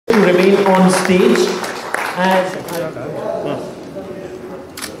remain on stage as of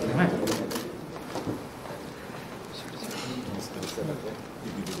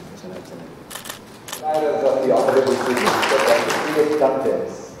the Honorable Chief Minister of the previous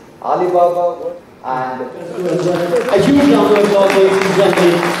contents, Alibaba and a huge round of applause, ladies and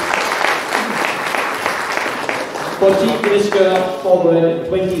gentlemen, for Chief Minister Forward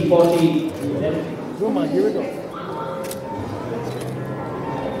 2040.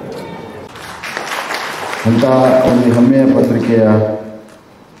 ಅಂತ ಒಂದು ಹೆಮ್ಮೆಯ ಪತ್ರಿಕೆಯ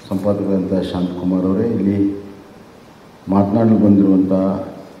ಸಂಪಾದಕರಂಥ ಶಾಂತಕುಮಾರ್ ಅವರೇ, ಇಲ್ಲಿ ಮಾತನಾಡಲು ಬಂದಿರುವಂಥ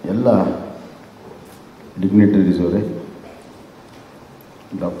ಎಲ್ಲ ಡಿಗ್ನಿಟರೀಸ್ ಅವರೇ,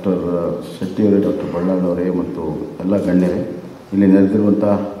 ಡಾಕ್ಟರ್ ಶೆಟ್ಟಿಯವರೇ, ಡಾಕ್ಟರ್ ಬಳ್ಳಾಳ್ ಅವರೇ ಮತ್ತು ಎಲ್ಲ ಗಣ್ಯರೇ, ಇಲ್ಲಿ ನೆರೆದಿರುವಂಥ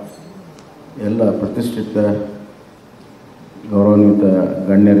ಎಲ್ಲ ಪ್ರತಿಷ್ಠಿತ ಗೌರವಾನ್ವಿತ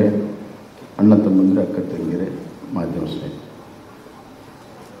ಗಣ್ಯರೇ, ಅಣ್ಣ ತಮ್ಮಂದಿರ, ಅಕ್ಕ ತಂಗಿಯರೇ, ಮಾಧ್ಯಮ ಸ್ನೇಹಿತರೆ,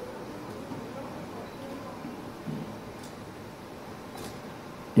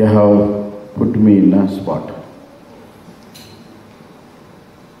 you have put me in a spot.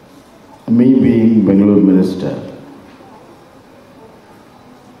 Me being Bangalore Minister,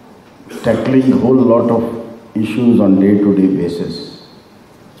 tackling a whole lot of issues on day-to-day basis,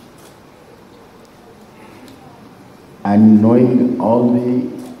 and knowing all the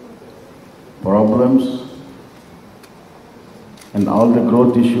problems and all the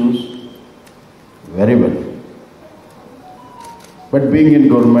growth issues very well. But being in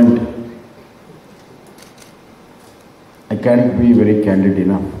government, I can't be very candid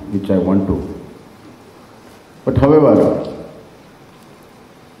enough, which I want to. But however,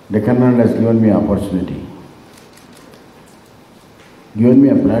 Deccan has given me opportunity, given me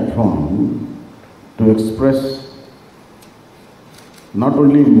a platform to express not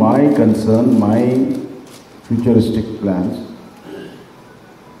only my concern, my futuristic plans.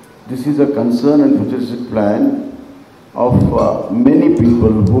 This is a concern and futuristic plan of many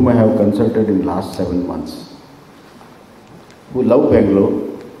people whom I have consulted in the last 7 months, who love Bangalore,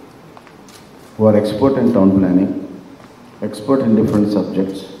 who are expert in town planning, expert in different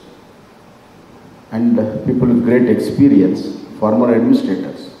subjects, and people with great experience, former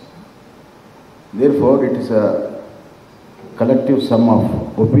administrators. Therefore, it is a collective sum of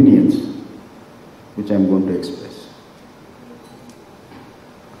opinions which I am going to express.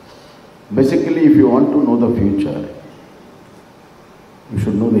 Basically, if you want to know the future, you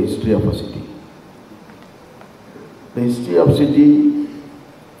should know the history of a city. The history of city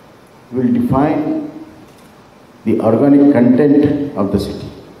will define the organic content of the city.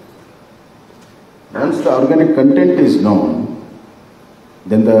 Once the organic content is known,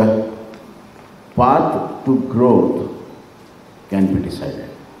 then the path to growth can be decided.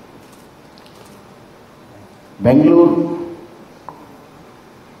 Bangalore,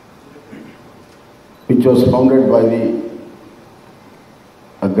 which was founded by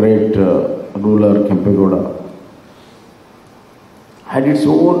a great ruler, Kempegowda, had its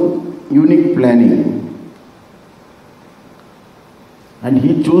own unique planning, and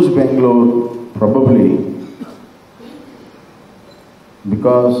he chose Bangalore probably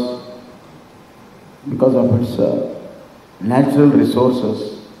because of its natural resources,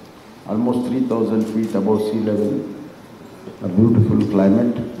 almost 3,000 feet above sea level, a beautiful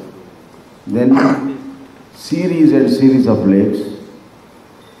climate, then series and series of lakes,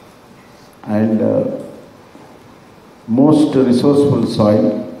 and most resourceful soil,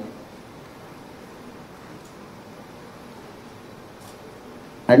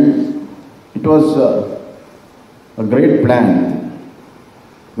 and it was a great plan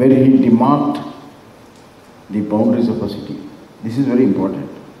where he demarked the boundaries of a city. This is very important.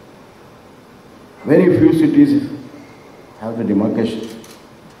 Very few cities have the demarcation.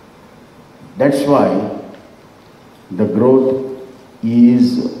 That's why the growth is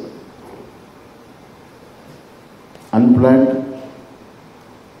unplanned,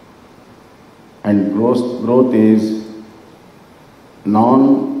 and growth is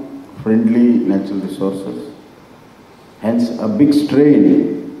non-friendly natural resources. Hence, a big strain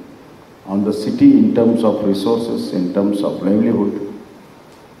on the city in terms of resources, in terms of livelihood.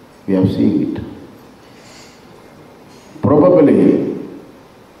 We have seen it. Probably,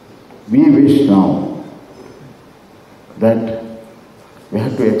 we wish now that we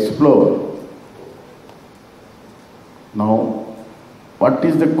have to explore now what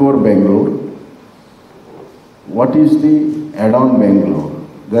is the core Bangalore, what is the add-on Bangalore.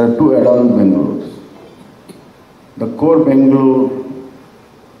 There are two add-on Bangalores. The core Bangalore,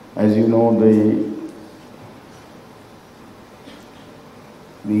 as you know, the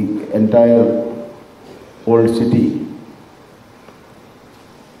entire old city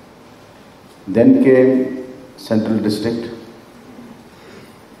Then came Central District.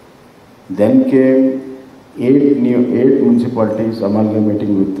 Then came eight municipalities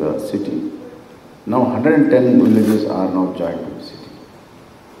amalgamating with the city. Now 110 villages are now joined with the city.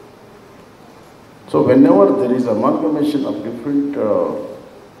 So whenever there is amalgamation of different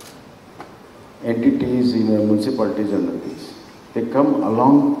entities in municipalities and things, they come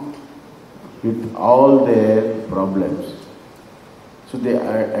along with all their problems. So they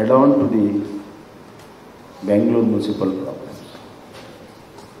add on to the Bangalore municipal problems.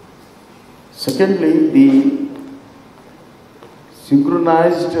 Secondly, the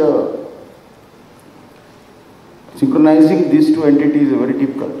synchronizing these two entities is very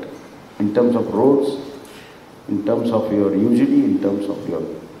difficult in terms of roads, in terms of your usually, in terms of your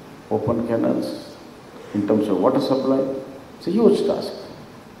open canals, in terms of water supply. It's a huge task.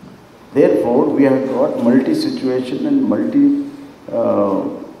 Therefore, we have got multi-situation and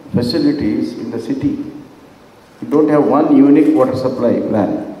multi-facilities in the city. You don't have one unique water supply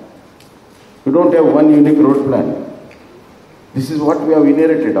plan. You don't have one unique road plan. This is what we have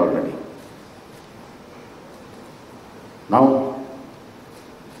inherited already. Now,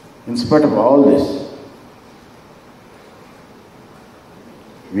 in spite of all this,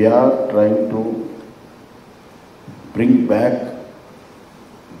 we are trying to bring back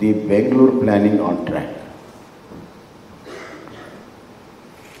the Bangalore planning on track.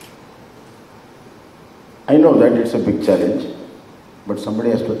 I know that it's a big challenge, but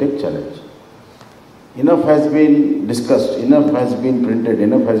somebody has to take challenge. Enough has been discussed, enough has been printed,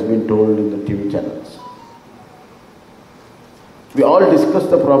 enough has been told in the TV channels. We all discuss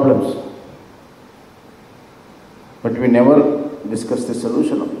the problems, but we never discuss the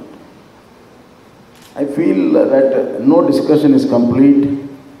solution of it. I feel that no discussion is complete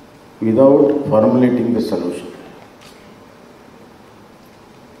without formulating the solution.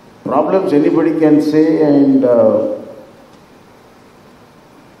 Problems anybody can say and tell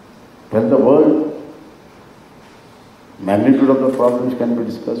the world. Magnitude of the problems can be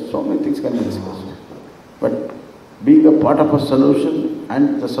discussed, so many things can be discussed. But being a part of a solution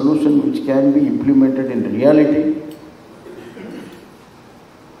and the solution which can be implemented in reality,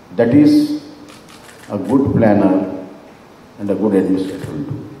 that is a good planner and a good administrator will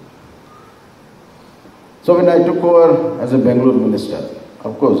do. So when I took over as a Bangalore minister,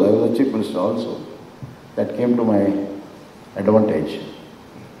 of course I was a chief minister also, that came to my advantage.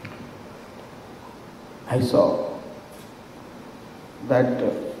 I saw that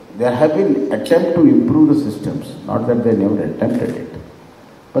there have been attempts to improve the systems, not that they never attempted it,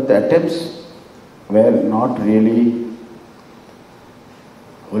 but the attempts were not really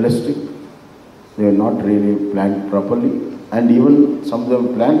holistic, they were not really planned properly, and even some of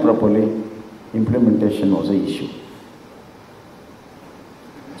them planned properly, implementation was an issue.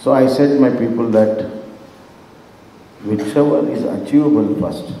 So I said to my people that whichever is achievable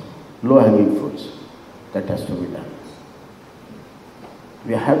first, low-hanging fruits, that has to be done.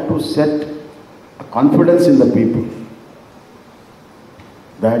 We have to set a confidence in the people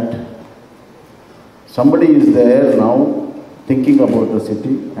that somebody is there now thinking about the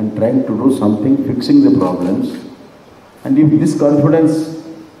city and trying to do something, fixing the problems. And if this confidence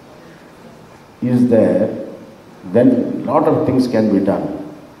is there, then a lot of things can be done.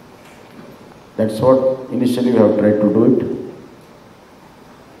 That's what initially we have tried to do it.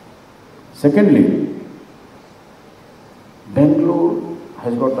 Secondly, Bangalore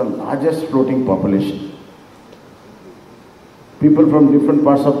has got the largest floating population. People from different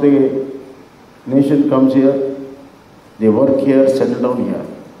parts of the nation comes here, they work here, settle down here.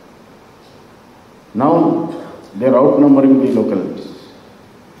 Now they are outnumbering the localities.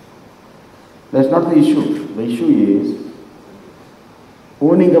 That's not the issue. The issue is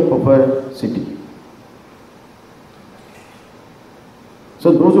owning up of a city.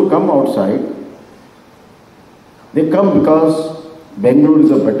 So those who come outside, they come because Bangalore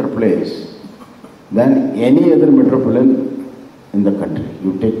is a better place than any other metropolitan in the country.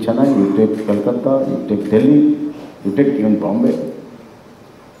 You take Chennai, you take Calcutta, you take Delhi, you take even Bombay.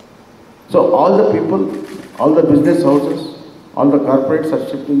 So all the people, all the business houses, all the corporates are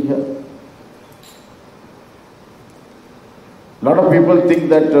shifting here. A lot of people think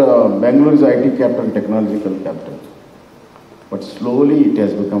that Bangalore is IT capital, technological capital. But slowly it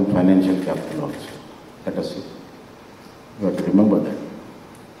has become financial capital also. Let us see. You have to remember that.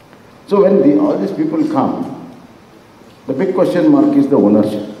 So when all these people come, the big question mark is the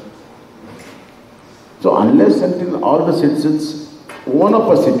ownership. So unless until all the citizens own up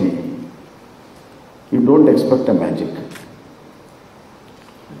a city, you don't expect a magic.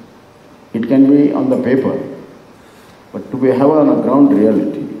 It can be on the paper, but to be have on a ground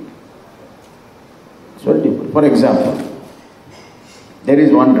reality, For example, there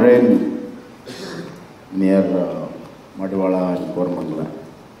is one drain near Madwala and Kormangala.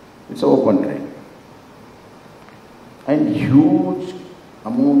 It's an open drain. And huge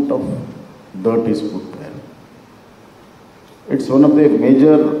amount of dirt is put there. It's one of the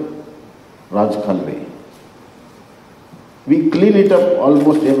major Rajkalve. We clean it up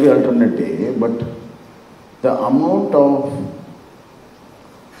almost every alternate day, but the amount of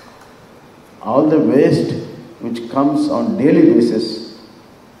all the waste which comes on daily basis,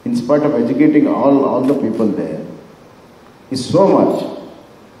 in spite of educating all the people there, is so much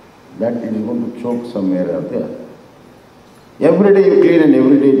that it is going to choke somewhere out there. Every day you clean and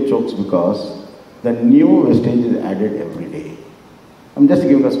every day it chokes because the new wastage is added every day. I'm just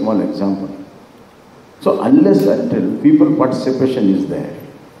giving a small example. So unless until people participation is there,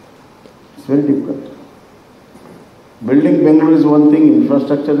 it's very difficult. Building Bangalore is one thing,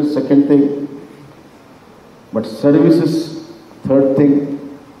 infrastructure is second thing, but services third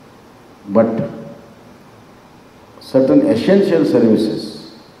thing, but certain essential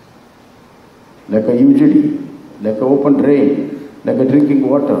services like a UGD, like an open drain, like a drinking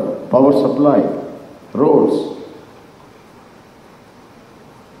water, power supply, roads.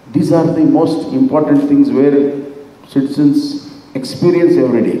 These are the most important things where citizens experience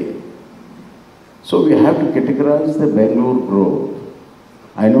every day. So we have to categorize the Bangalore growth.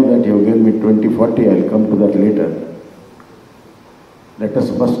 I know that you have given me 2040, I will come to that later. Let us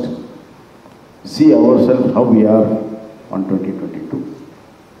first see ourselves how we are on 2022.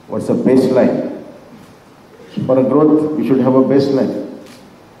 What's the baseline? For a growth, we should have a baseline.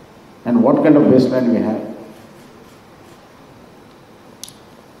 And what kind of baseline we have?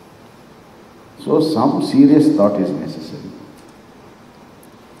 So some serious thought is necessary.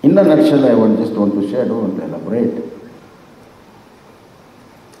 In a nutshell, I just want to share, I don't want to elaborate.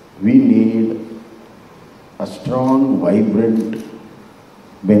 We need a strong, vibrant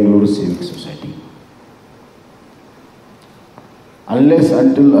Bangalore civic society. Unless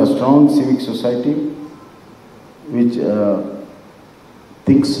until a strong civic society which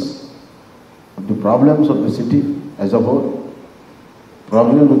thinks of the problems of the city as a whole,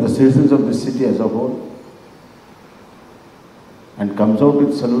 problems of the citizens of the city as a whole, and comes out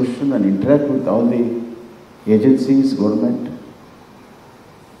with solution and interact with all the agencies, government,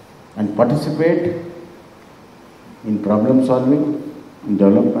 and participate in problem solving, in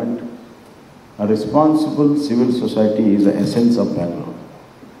development. A responsible civil society is the essence of Bangalore.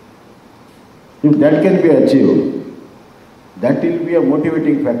 If that can be achieved, that will be a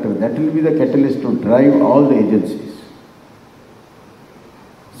motivating factor, that will be the catalyst to drive all the agencies.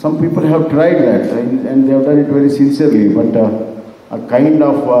 Some people have tried that and they have done it very sincerely, but a kind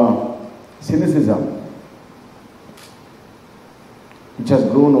of cynicism which has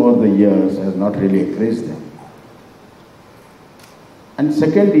grown over the years has not really encouraged them. And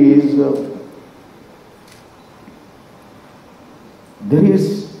second is, there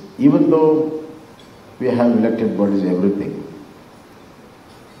is, even though we have elected bodies, everything,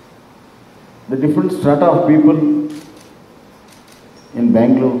 the different strata of people in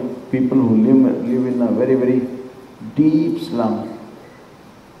Bangalore, people who live in a very, very deep slum,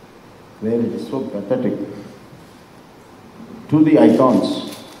 where it is so pathetic, to the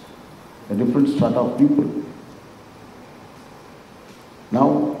icons, the different strata of people.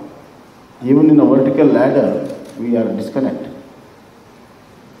 Now, even in a vertical ladder, we are disconnected.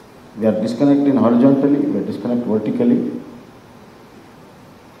 We are disconnected horizontally, we are disconnected vertically.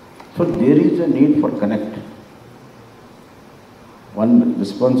 So there is a need for connect. One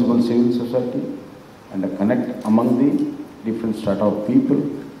responsible civil society and a connect among the different strata of people,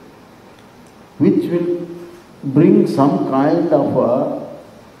 which will bring some kind of a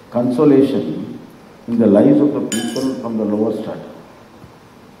consolation in the lives of the people from the lower strata.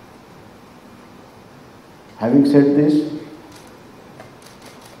 Having said this,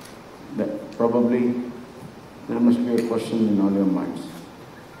 probably there must be a question in all your minds.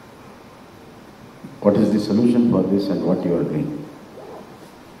 What is the solution for this and what you are doing?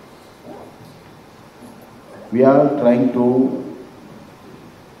 We are trying to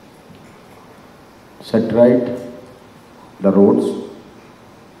set right the roads,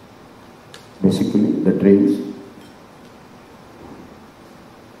 basically the drains.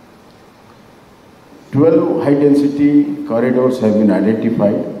 12 high-density corridors have been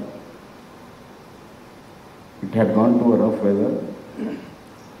identified. It had gone to a rough weather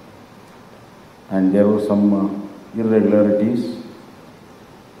and there were some irregularities.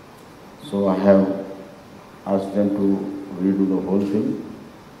 So I have asked them to redo the whole thing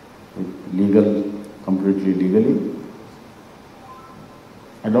completely legally.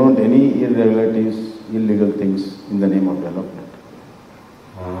 I don't want any irregularities illegal things in the name of development.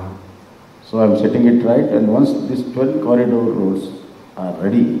 So I am setting it right, and once these 12 corridor roads are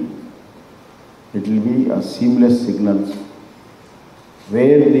ready, it will be a seamless signals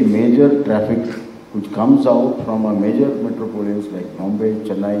where the major traffic which comes out from a major metropolises like Mumbai,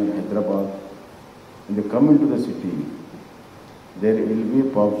 Chennai, Hyderabad, when they come into the city, there will be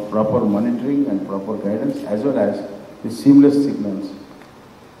proper monitoring and proper guidance, as well as the seamless signals.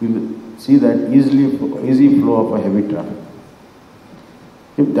 You will see that easy flow of a heavy traffic.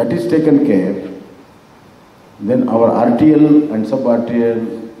 If that is taken care, then our RTL and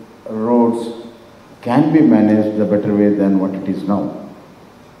sub-RTL roads can be managed the better way than what it is now.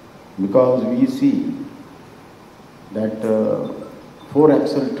 Because we see that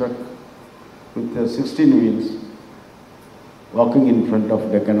 4-axle truck with 16 wheels walking in front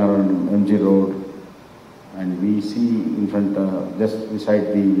of Deccan around MG Road, and we see in front, just beside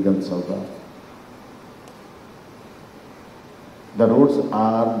the Vidhan Sauda. The roads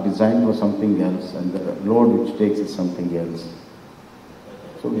are designed for something else, and the load which takes is something else.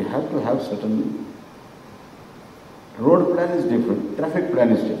 So we have to have certain, road plan is different, traffic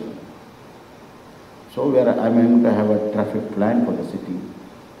plan is different. So I'm going to have a traffic plan for the city.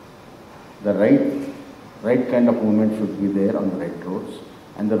 The right kind of movement should be there on the right roads,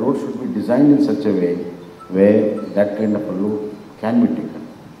 and the road should be designed in such a way where that kind of a load can be taken.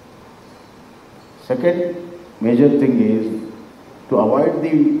 Second major thing is to avoid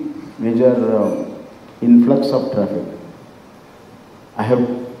the major influx of traffic. I have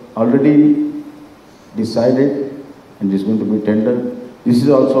already decided, and it is going to be tendered. This is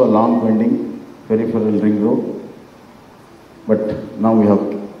also a long pending peripheral ring road, but now we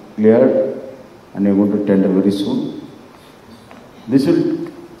have cleared and we are going to tender very soon.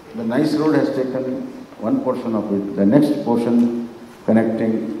 The nice road has taken one portion of it. The next portion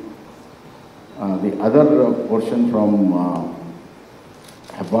connecting the other portion from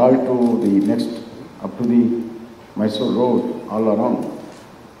Hebbal to the next, up to the Mysore road all around,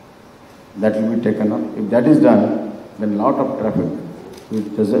 that will be taken up. If that is done, then lot of traffic which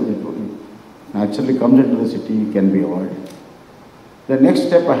naturally comes into the city can be avoided. The next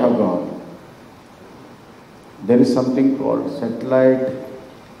step I have gone, there is something called Satellite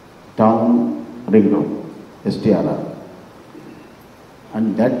Town Ring Road, STRR,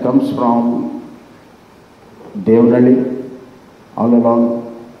 and that comes from Devnalli all along,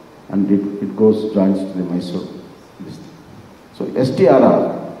 and it goes, joins to the Mysore. So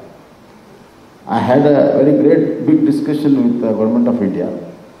STRR, I had a very great big discussion with the Government of India,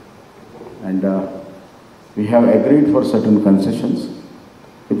 and we have agreed for certain concessions,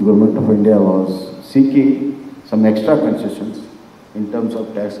 which Government of India was seeking some extra concessions in terms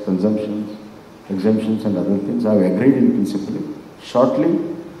of tax consumptions, exemptions and other things. I have agreed in principle. Shortly,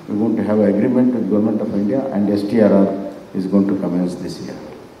 we are going to have an agreement with Government of India, and STRR is going to commence this year.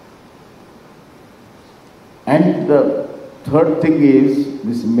 And the third thing is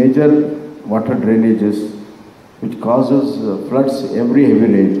this major water drainages which causes floods every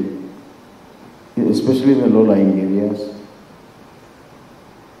heavy rain, especially in the low-lying areas.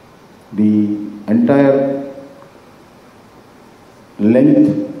 The entire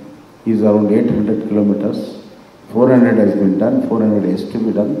length is around 800 kilometers. 400 has been done, 400 is to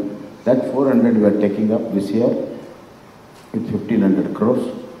be done. That 400 we are taking up this year with 1500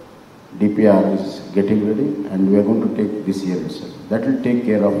 crores. DPR is getting ready, and we are going to take this year itself. That will take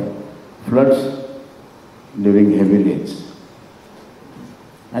care of floods during heavy rains.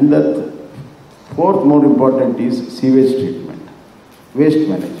 And the fourth more important is sewage treatment, waste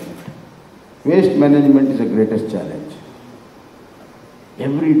management. Waste management is the greatest challenge.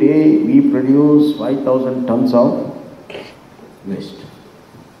 Every day we produce 5,000 tons of waste.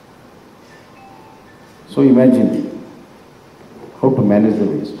 So imagine how to manage the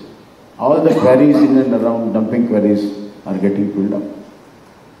waste. All the quarries in and around, dumping quarries, are getting filled up.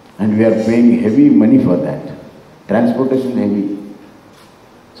 And we are paying heavy money for that. Transportation heavy.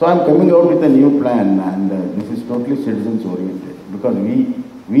 So I am coming out with a new plan, and this is totally citizens oriented, because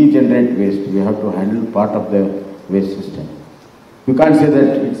we generate waste. We have to handle part of the waste system. You can't say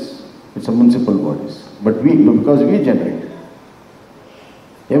that it's a municipal bodies, but because we generate.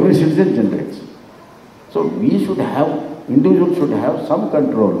 Every citizen generates. So we should have, individuals should have some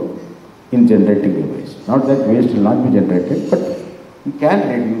control in generating the waste. Not that waste will not be generated, but you can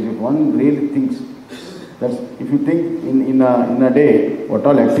reduce. If one really thinks that, if you think in a day what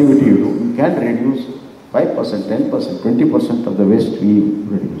all activity you do, you can reduce 5%, 10%, 20% of the waste we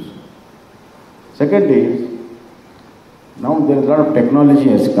produce. Second is, now there is a lot of technology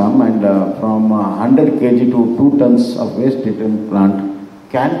has come, and from 100 kg to 2 tons of waste treatment plant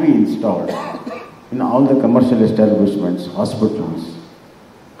can be installed in all the commercial establishments, hospitals,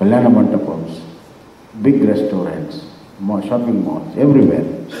 Kalyana Mandapams, big restaurants, shopping malls, everywhere,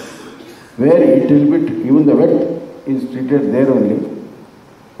 where it will be, even the wet is treated there only,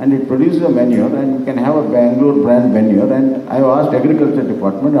 and it produces a manure, and you can have a Bangalore brand manure, and I have asked Agriculture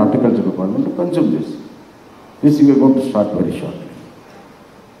Department, Horticulture Department to consume this. This we are going to start very shortly.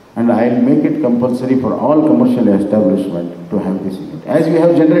 And I will make it compulsory for all commercial establishments to have this unit, as we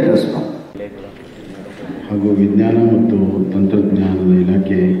have generators now. ಹಾಗೂ ವಿಜ್ಞಾನ ಮತ್ತು ತಂತ್ರಜ್ಞಾನದ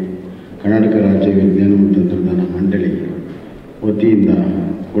ಇಲಾಖೆ ಕರ್ನಾಟಕ ರಾಜ್ಯ ವಿಜ್ಞಾನ ಮತ್ತು ತಂತ್ರಜ್ಞಾನ ಮಂಡಳಿ ವತಿಯಿಂದ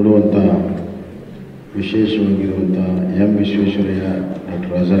ಕೊಡುವಂಥ ವಿಶೇಷವಾಗಿರುವಂಥ M Visvesvaraya,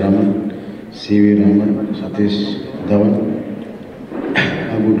 doctor Rajaraman, C V Raman, Satish Dhawan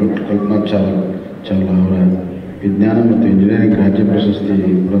ಹಾಗೂ ಡಾಕ್ಟರ್ ಕಲ್ಪನಾ ಚಾವ್ಲಾ ಅವರ ವಿಜ್ಞಾನ ಮತ್ತು ಇಂಜಿನಿಯರಿಂಗ್ ರಾಜ್ಯ ಪ್ರಶಸ್ತಿ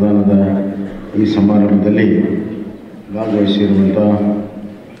ಪ್ರದಾನದ ಈ ಸಮಾರಂಭದಲ್ಲಿ ಭಾಗವಹಿಸಿರುವಂಥ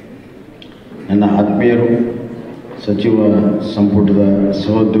ನನ್ನ ಆತ್ಮೀಯರು, ಸಚಿವ ಸಂಪುಟದ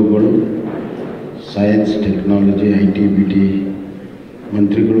ಸಹೋದ್ಯೋಗಿಗಳು, ಸೈನ್ಸ್, ಟೆಕ್ನಾಲಜಿ, IT, BT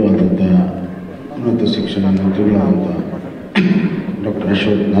ಮಂತ್ರಿಗಳು ಆದಂಥ ಉನ್ನತ ಶಿಕ್ಷಣ ಮಂತ್ರಿಗಳಾದಂಥ ಡಾಕ್ಟರ್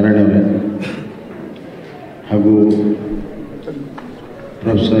ಅಶೋಕ್ ನಾರಾಯಣ ಅವರೇ ಹಾಗೂ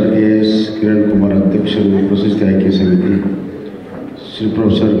ಪ್ರೊಫೆಸರ್ AS ಕಿರಣ್ ಕುಮಾರ್ ಅಧ್ಯಕ್ಷರು, ಪ್ರಶಸ್ತಿ ಆಯ್ಕೆ ಸಮಿತಿ, ಶ್ರೀ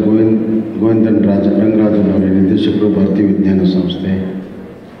ಪ್ರೊಫೆಸರ್ ಗೋವಿಂದನ್ ರಂಗರಾಜನ್ ಅವರ ನಿರ್ದೇಶಕರು, ಭಾರತೀಯ ವಿಜ್ಞಾನ ಸಂಸ್ಥೆ,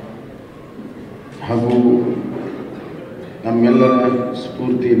 ಹಾಗೂ ನಮ್ಮೆಲ್ಲರ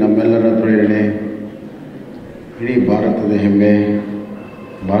ಸ್ಫೂರ್ತಿ, ನಮ್ಮೆಲ್ಲರ ಪ್ರೇರಣೆ, ಇಡೀ ಭಾರತದ ಹೆಮ್ಮೆ,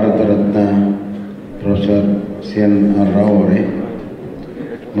 ಭಾರತ ರತ್ನ ಪ್ರೊಫೆಸರ್ CNR ರಾವ್ ಅವರೇ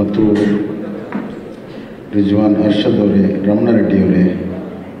ಮತ್ತು ರಿಜ್ವಾನ್ ಅರ್ಷದ್ ಅವರೇ, ರಮಣ ರೆಡ್ಡಿ ಅವರೇ,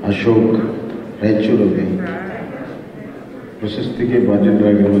 ಅಶೋಕ್ ರಾಯಚೂರವರೇ, ಪ್ರಶಸ್ತಿಗೆ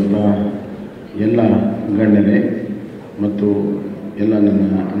ಭಾಜನರಾಗಿರುವಂಥ ಎಲ್ಲ ಗಣ್ಯರೇ ಮತ್ತು ಎಲ್ಲ ನನ್ನ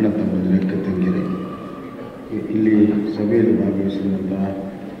ಅಣ್ಣ ತಮ್ಮಂದಿರ, ಅಕ್ಕ ತಂಗಿಯರೇ, ಇಲ್ಲಿ ಸಭೆಯಲ್ಲಿ ಭಾಗವಹಿಸಿರುವಂಥ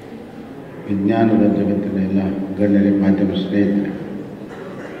ವಿಜ್ಞಾನದ ಜಗತ್ತಿನ ಎಲ್ಲ ಗಣ್ಯರೇ, ಮಾಧ್ಯಮ ಸ್ನೇಹಿತರೆ,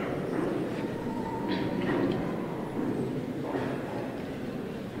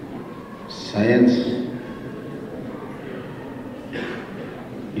 science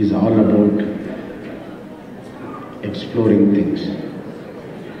is all about exploring things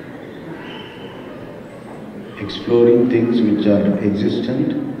which are existent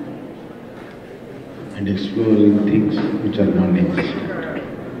and exploring things which are non-existent.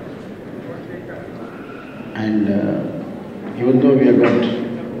 And even though we have got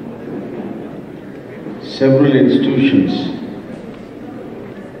several institutions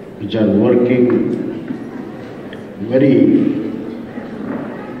which are working very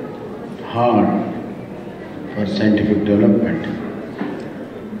hard for scientific development,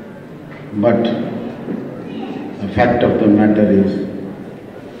 but the fact of the matter is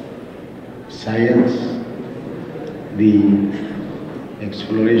science, the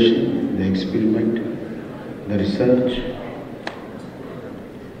exploration, the experiment, the research,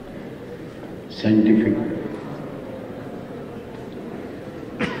 scientific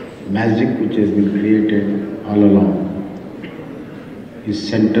magic which has been created all along is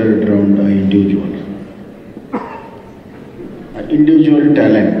centered around an individual. An individual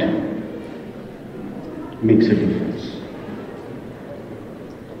talent makes a difference.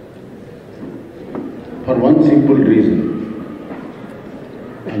 For one simple reason,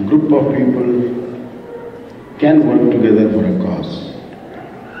 a group of people can work together for a cause.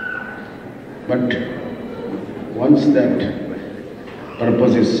 But once that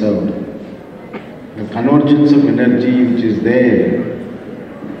purpose is served, the convergence of energy which is there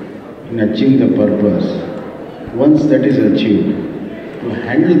in achieving the purpose, once that is achieved, to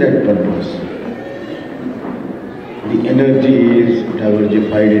handle that purpose, the energy is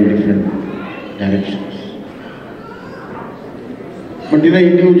diversified in different directions. But in an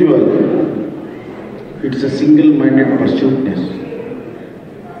individual, it's a single-minded pursuitness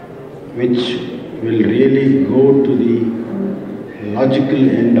which will really go to the logical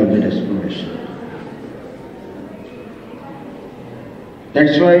end of that exploration.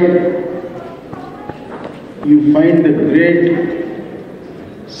 That's why you find the great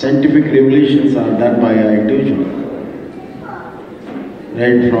scientific revelations are done by an individual.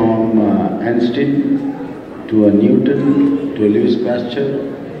 Right from Einstein to a Newton to a Louis Pasteur,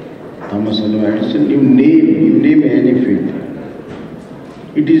 Thomas Alva Edison, you name any field.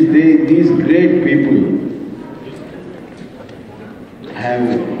 It is these great people have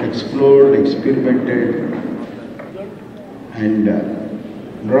explored, experimented, and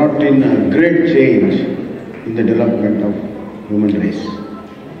brought in a great change in the development of human race.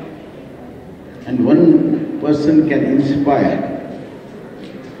 And one person can inspire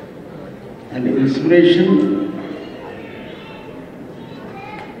and inspiration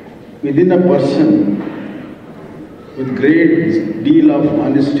within a person with great deal of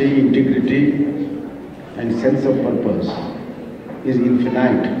honesty, integrity and sense of purpose is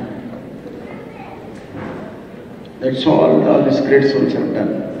infinite. That's all these great souls have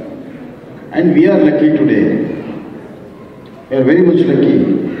done. And we are lucky today. We are very much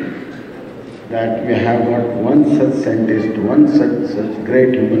lucky that we have got one such scientist, one such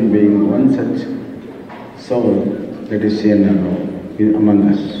great human being, one such soul that is here now among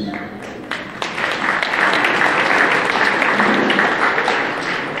us.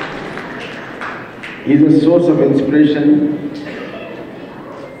 He is a source of inspiration.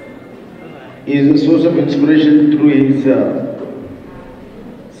 He is a source of inspiration through his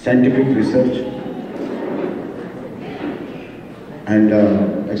scientific research and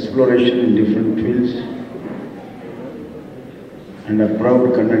exploration in different fields, and a proud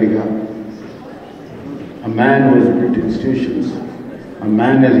Kannadiga, a man who has built institutions, a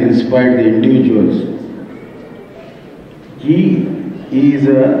man has inspired the individuals. He is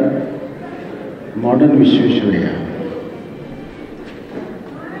a modern Vishweshwaraya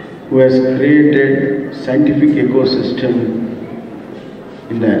who has created scientific ecosystem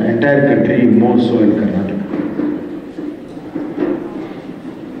in the entire country, more so in Karnataka.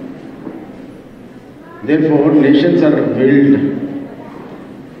 Therefore, nations are built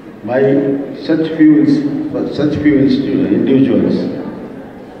by such few individuals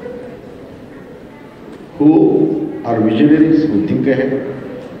who are visionaries, who think ahead,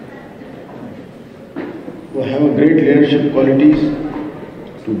 who have a great leadership qualities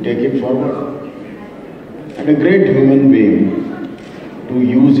to take it forward, and a great human being to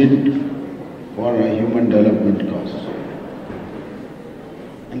use it for a human development cause.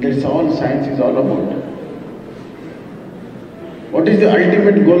 And that's all science is all about. What is the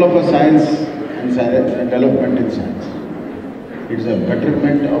ultimate goal of a science and development in science? It is a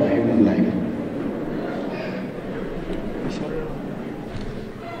betterment of human life.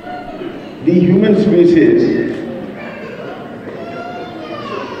 The human species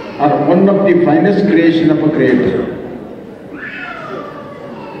are one of the finest creation of a creator.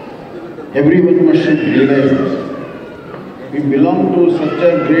 Everyone must realize this. We belong to such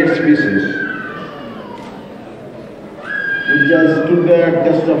a great species which has stood the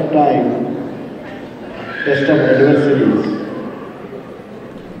test of time, test of adversaries.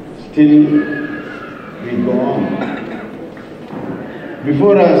 Still, we go on.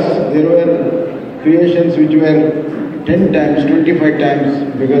 Before us, there were creations which were 10 times, 25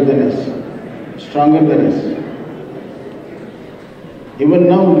 times bigger than us, stronger than us. Even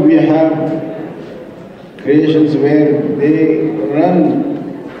now we have creations where they run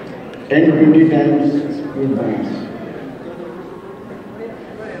 10, 20 times speed by us.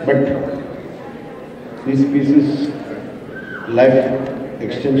 But this species life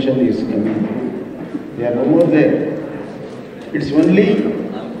extension is coming. They are no more there. It's only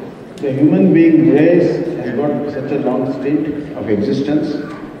the human being race has got such a long state of existence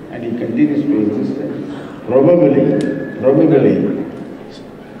and he continues to exist. Probably,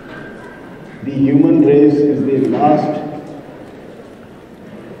 the human race is the last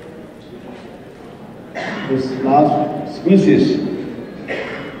species,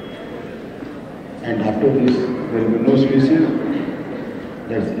 and after this there will be no species.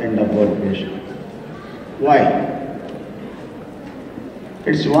 That's the end of our creation. Why?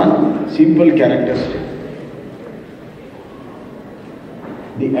 It's one simple characteristic.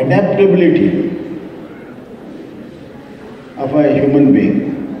 The adaptability of a human being.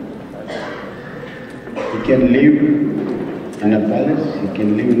 He can live in a palace, he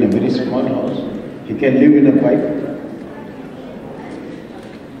can live in a very small house, he can live in a pipe,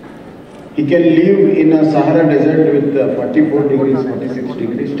 he can live in a Sahara desert with 44 degrees, 46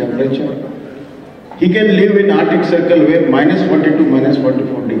 degrees temperature. He can live in Arctic Circle where minus 42, minus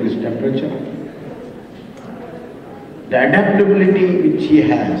 44 degrees temperature. The adaptability which he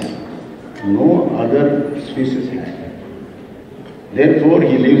has, no other species has. Therefore,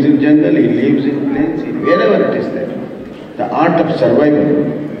 he lives in jungle, he lives in plains, wherever it is there. The art of survival.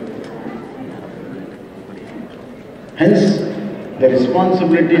 Hence, the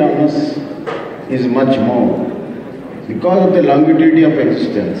responsibility on us is much more. Because of the longevity of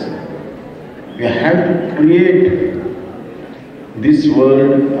existence, we have to create this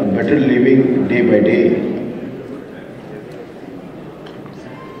world a better living day by day.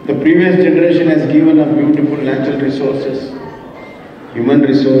 The previous generation has given us beautiful natural resources, human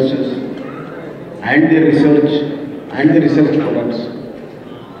resources, and the research products.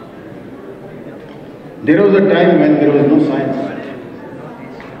 There was a time when there was no science.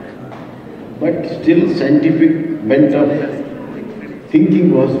 but still scientific bent of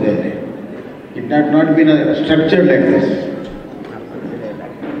thinking was there. It had not been structured like this.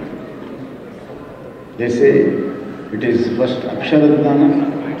 They say it is first Aksharadhana,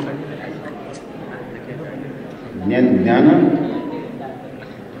 Jnana,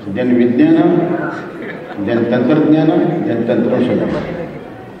 then Vijnana, then Tantradhyana, then Tantroshadana.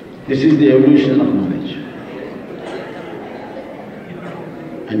 This is the evolution of knowledge.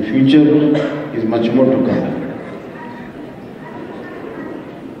 And future is much more to come.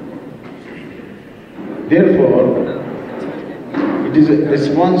 Therefore, it is a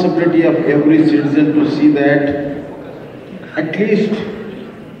responsibility of every citizen to see that at least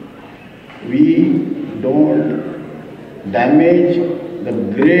we don't damage the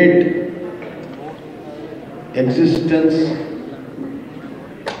great existence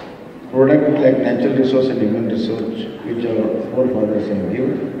product like natural resource and human resource which our forefathers have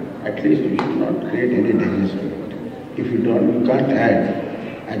given. At least we should not create any damage to it. If you can't add,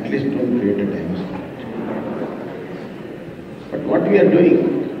 at least don't create a damage to it. But what we are doing,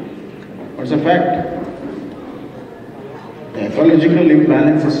 what's the fact? The ecological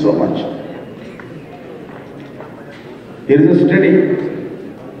imbalance is so much. There is a study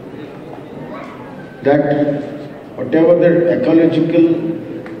that whatever the ecological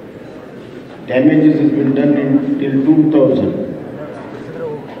damages has been done till 2000,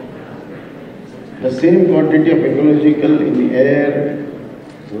 the same quantity of ecological in the air,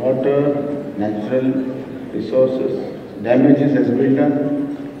 water, natural resources, damages has been done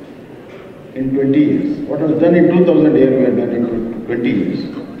in 20 years. What was done in 2000 years, we have done in 20 years.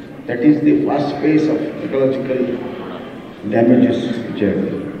 That is the fast pace of ecological damages which are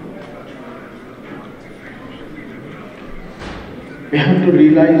there. We have to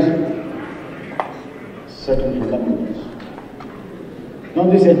realize certain fundamentals. Now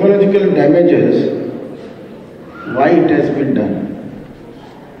these ecological damages, why it has been done?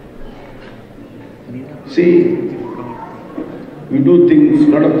 See, we do things,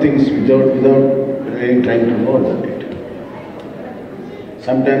 lot of things without really trying to know about it.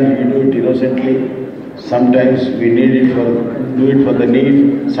 Sometimes we do it innocently, sometimes we do it for the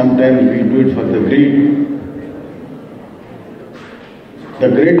need, sometimes we do it for the greed. The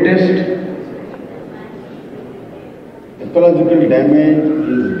greatest ecological damage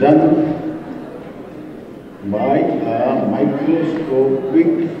is done by a microscopic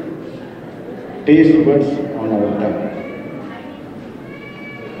taste buds on our tongue.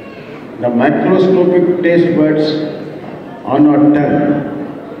 The microscopic taste buds on our tongue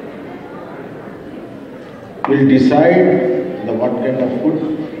will decide what kind of food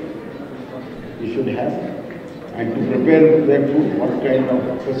we should have, and to prepare that food, what kind of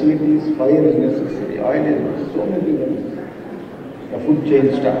facilities, fire is necessary, oil is necessary, so many things. The food chain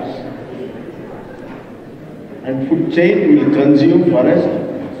starts. And food chain will consume forest,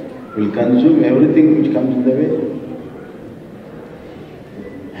 will consume everything which comes in the way.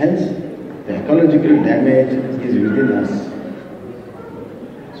 Hence, the ecological damage is within us.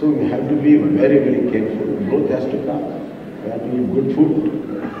 So we have to be very, very careful. Growth has to come. We have to eat good food.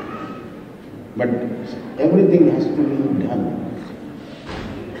 But everything has to be done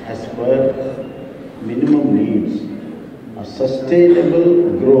as per minimum needs. A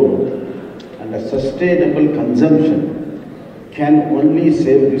sustainable growth and a sustainable consumption can only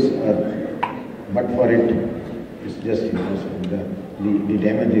save this earth. But for it, it's just impossible. The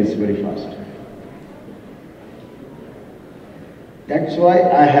damage is very fast. That's why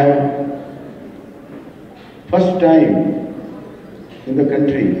I have, first time in the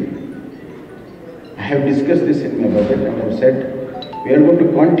country, I have discussed this in my budget and I have said, we are going to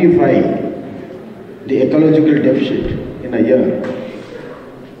quantify the ecological deficit in a year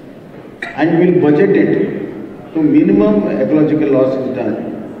and we will budget it to minimum ecological loss is done,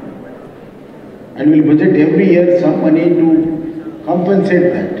 and we will budget every year some money to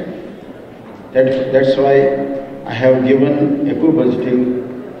compensate that. That's why I have given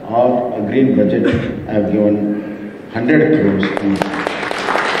eco-budgeting or a green budget. I have given 100 crores.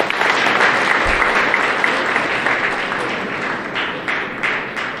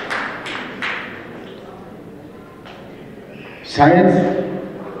 Science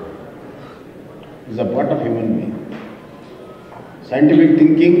is a part of human being. Scientific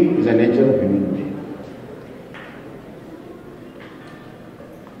thinking is the nature of human being.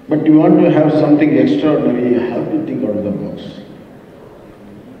 But you want to have something extraordinary, you have to think out of the box.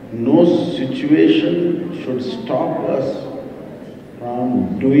 No situation should stop us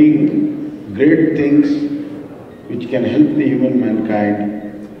from doing great things which can help the human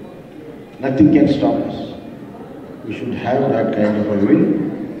mankind. Nothing can stop us. We should have that kind of a will.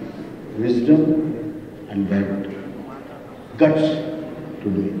 wisdom and that guts to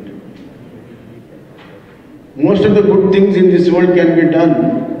do it. Most of the good things in this world can be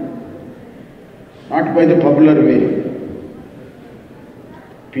done not by the popular way.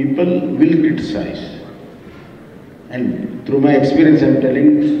 People will criticize. And through my experience, I am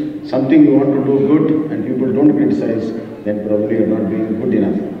telling, something you want to do good and people don't criticize, then probably you are not doing good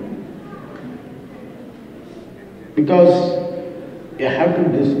enough. Because you have to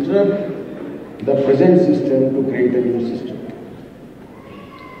disturb the present system to create a new system.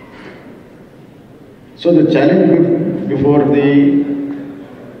 So the challenge before the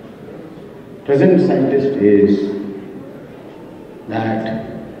present scientist is that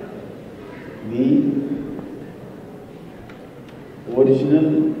the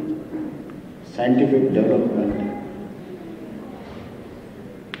original scientific development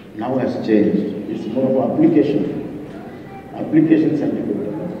now has changed. It's more of application scientific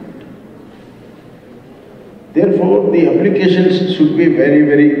development. Therefore, the applications should be very,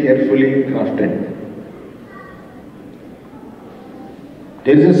 very carefully crafted.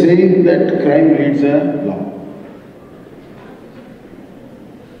 There is a saying that crime leads a law.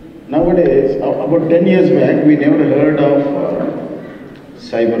 Nowadays, about 10 years back, we never heard of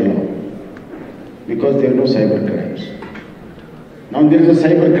cyber law because there are no cyber crimes. Now there is a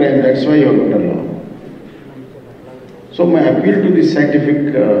cyber crime, that's why you have got a law. So my appeal to the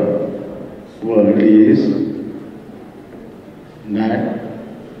scientific world is that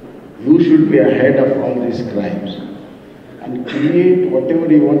you should be ahead of all these crimes and create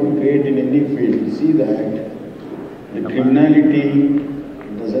whatever you want to create in any field. See that the criminality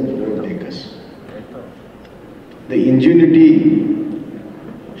doesn't overtake us. The ingenuity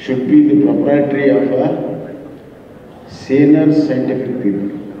should be the proprietary of a saner scientific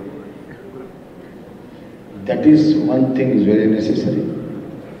people. That is one thing is very necessary.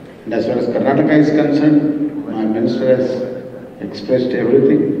 And as far as Karnataka is concerned, my minister has expressed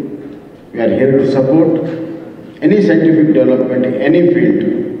everything. We are here to support any scientific development in any field.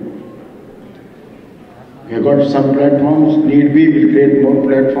 We have got some platforms, need be, we'll create more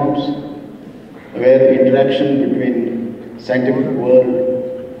platforms where interaction between scientific world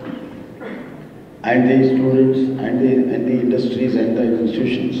and the students and the industries and the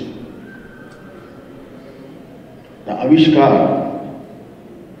institutions. The Avishkar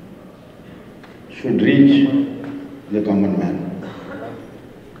should reach the common man.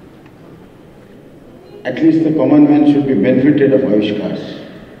 At least the common man should be benefited of Avishkars.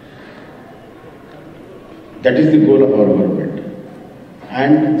 That is the goal of our government.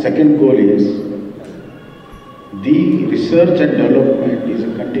 And second goal is the research and development is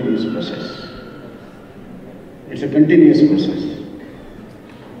a continuous process. It's a continuous process.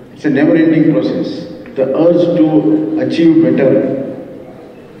 It's a never-ending process. The urge to achieve better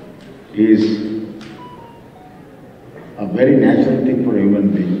is a very natural thing for a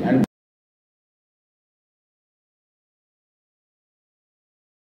human being. And